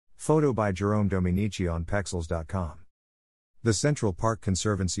Photo by Jerome Dominici on Pexels.com. The Central Park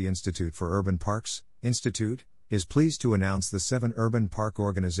Conservancy Institute for Urban Parks, Institute, is pleased to announce the 7 urban park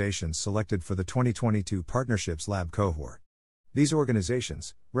organizations selected for the 2022 Partnerships Lab cohort. These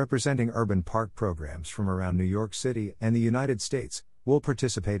organizations, representing urban park programs from around New York City and the United States, will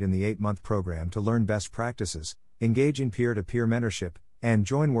participate in the 8-month program to learn best practices, engage in peer-to-peer mentorship, and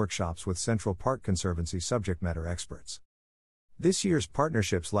join workshops with Central Park Conservancy subject matter experts. This year's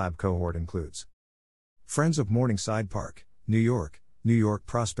Partnerships Lab cohort includes Friends of Morningside Park, New York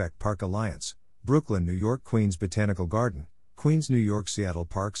Prospect Park Alliance, Brooklyn, New York Queens Botanical Garden, Queens, New York Seattle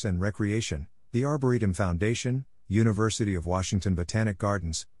Parks and Recreation, the Arboretum Foundation, University of Washington Botanic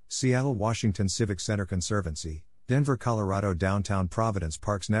Gardens, Seattle, Washington Civic Center Conservancy, Denver, Colorado Downtown Providence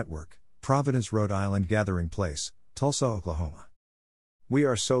Parks Network, Providence, Rhode Island Gathering Place, Tulsa, Oklahoma. We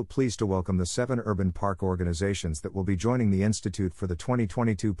are so pleased to welcome the 7 urban park organizations that will be joining the Institute for the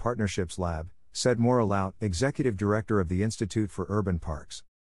 2022 Partnerships Lab, said Maura Laut, Executive Director of the Institute for Urban Parks.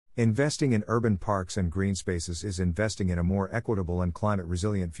 Investing in urban parks and green spaces is investing in a more equitable and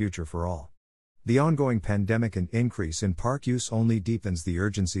climate-resilient future for all. The ongoing pandemic and increase in park use only deepens the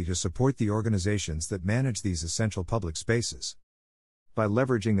urgency to support the organizations that manage these essential public spaces. By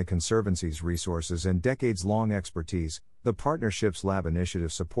leveraging the Conservancy's resources and decades-long expertise, the Partnerships Lab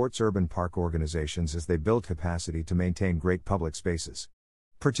initiative supports urban park organizations as they build capacity to maintain great public spaces.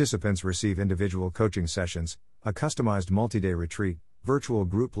 Participants receive individual coaching sessions, a customized multi-day retreat, virtual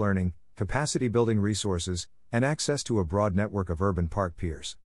group learning, capacity-building resources, and access to a broad network of urban park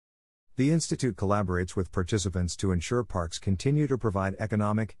peers. The Institute collaborates with participants to ensure parks continue to provide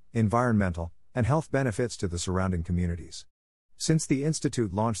economic, environmental, and health benefits to the surrounding communities. Since the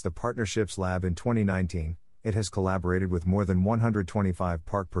Institute launched the Partnerships Lab in 2019, it has collaborated with more than 125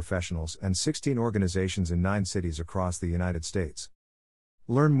 park professionals and 16 organizations in 9 cities across the United States.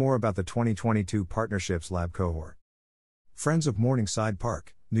 Learn more about the 2022 Partnerships Lab cohort. Friends of Morningside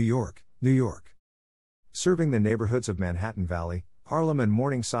Park, New York. Serving the neighborhoods of Manhattan Valley, Harlem and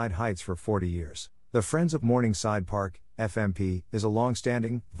Morningside Heights for 40 years, the Friends of Morningside Park, FMP, is a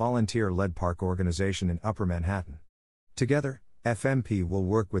long-standing, volunteer-led park organization in Upper Manhattan. Together, FMP will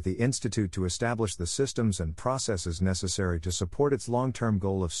work with the Institute to establish the systems and processes necessary to support its long-term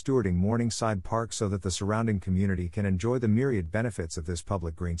goal of stewarding Morningside Park so that the surrounding community can enjoy the myriad benefits of this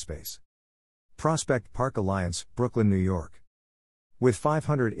public green space. Prospect Park Alliance, Brooklyn, New York. With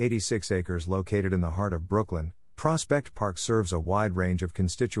 586 acres located in the heart of Brooklyn, Prospect Park serves a wide range of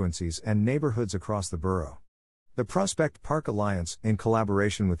constituencies and neighborhoods across the borough. The Prospect Park Alliance, in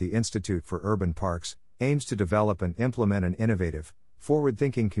collaboration with the Institute for Urban Parks, aims to develop and implement an innovative,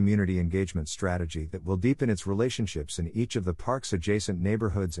 forward-thinking community engagement strategy that will deepen its relationships in each of the park's adjacent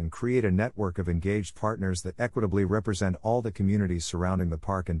neighborhoods and create a network of engaged partners that equitably represent all the communities surrounding the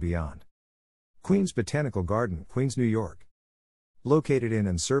park and beyond. Queens Botanical Garden, Queens, New York. Located in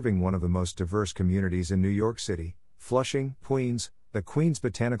and serving one of the most diverse communities in New York City, Flushing, Queens, the Queens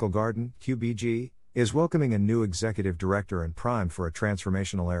Botanical Garden, QBG, is welcoming a new executive director and primed for a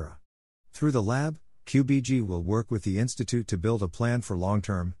transformational era. Through the lab, QBG will work with the Institute to build a plan for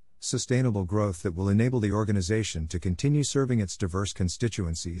long-term, sustainable growth that will enable the organization to continue serving its diverse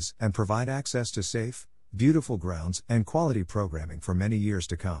constituencies and provide access to safe, beautiful grounds and quality programming for many years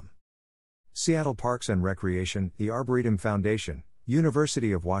to come. Seattle Parks and Recreation, the Arboretum Foundation,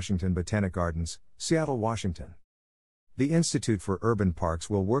 University of Washington Botanic Gardens, Seattle, Washington. The Institute for Urban Parks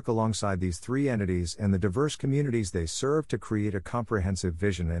will work alongside these 3 entities and the diverse communities they serve to create a comprehensive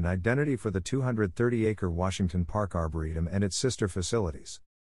vision and identity for the 230-acre Washington Park Arboretum and its sister facilities.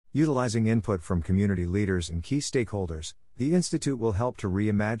 Utilizing input from community leaders and key stakeholders, the Institute will help to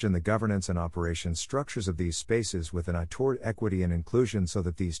reimagine the governance and operations structures of these spaces with an eye toward equity and inclusion so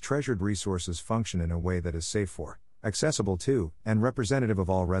that these treasured resources function in a way that is safe for, accessible to, and representative of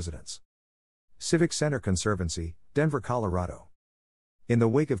all residents. Civic Center Conservancy, Denver, Colorado. In the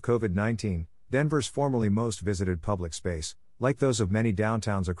wake of COVID-19, Denver's formerly most visited public space, like those of many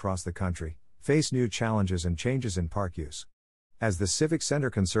downtowns across the country, face new challenges and changes in park use. As the Civic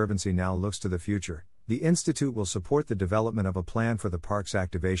Center Conservancy now looks to the future, the Institute will support the development of a plan for the park's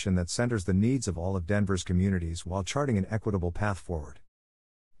activation that centers the needs of all of Denver's communities while charting an equitable path forward.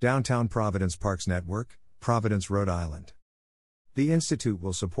 Downtown Providence Parks Network, Providence, Rhode Island. The Institute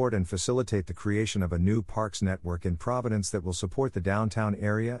will support and facilitate the creation of a new parks network in Providence that will support the downtown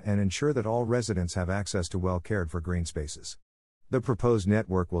area and ensure that all residents have access to well-cared-for green spaces. The proposed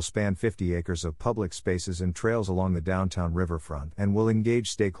network will span 50 acres of public spaces and trails along the downtown riverfront and will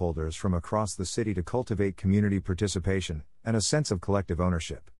engage stakeholders from across the city to cultivate community participation and a sense of collective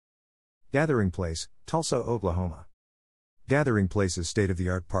ownership. Gathering Place, Tulsa, Oklahoma. Gathering Place's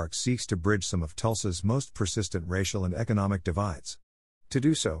state-of-the-art park seeks to bridge some of Tulsa's most persistent racial and economic divides. To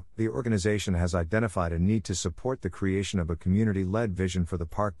do so, the organization has identified a need to support the creation of a community-led vision for the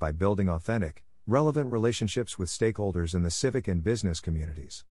park by building authentic, relevant relationships with stakeholders in the civic and business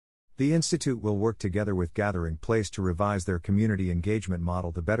communities. The Institute will work together with Gathering Place to revise their community engagement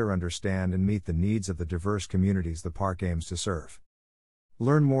model to better understand and meet the needs of the diverse communities the park aims to serve.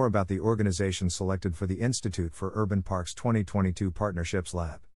 Learn more about the organization selected for the Institute for Urban Parks 2022 Partnerships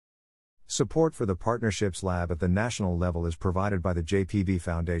Lab. Support for the Partnerships Lab at the national level is provided by the JPB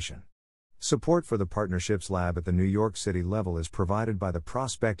Foundation. Support for the Partnerships Lab at the New York City level is provided by the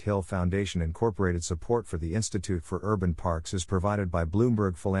Prospect Hill Foundation Incorporated. Support for the Institute for Urban Parks is provided by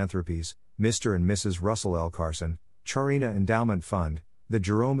Bloomberg Philanthropies, Mr. and Mrs. Russell L. Carson, Charina Endowment Fund, the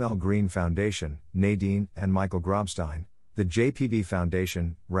Jerome L. Green Foundation, Nadine and Michael Grobstein, the JPB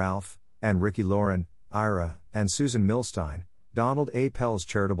Foundation, Ralph and Ricky Lauren, Ira and Susan Milstein, Donald A. Pell's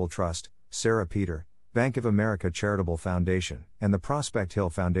Charitable Trust, Sarah Peter, Bank of America Charitable Foundation, and the Prospect Hill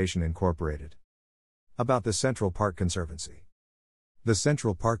Foundation Incorporated. About the Central Park Conservancy. The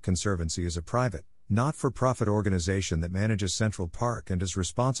Central Park Conservancy is a private, not-for-profit organization that manages Central Park and is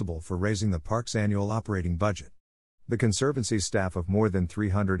responsible for raising the park's annual operating budget. The Conservancy's staff of more than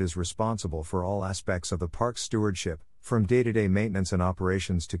 300 is responsible for all aspects of the park's stewardship, from day-to-day maintenance and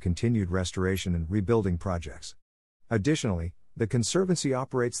operations to continued restoration and rebuilding projects. Additionally, the Conservancy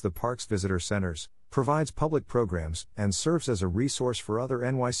operates the park's visitor centers, provides public programs, and serves as a resource for other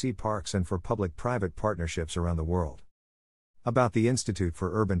NYC parks and for public-private partnerships around the world. About the Institute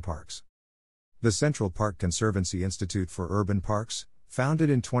for Urban Parks. The Central Park Conservancy Institute for Urban Parks, founded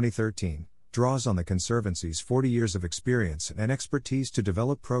in 2013, draws on the Conservancy's 40 years of experience and expertise to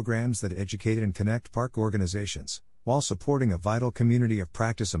develop programs that educate and connect park organizations, while supporting a vital community of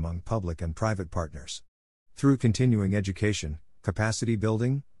practice among public and private partners. Through continuing education, capacity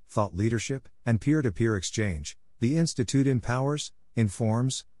building, thought leadership, and peer-to-peer exchange, the Institute empowers,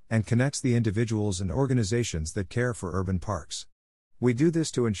 informs, and connects the individuals and organizations that care for urban parks. We do this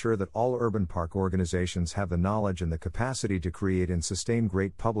to ensure that all urban park organizations have the knowledge and the capacity to create and sustain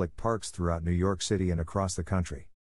great public parks throughout New York City and across the country.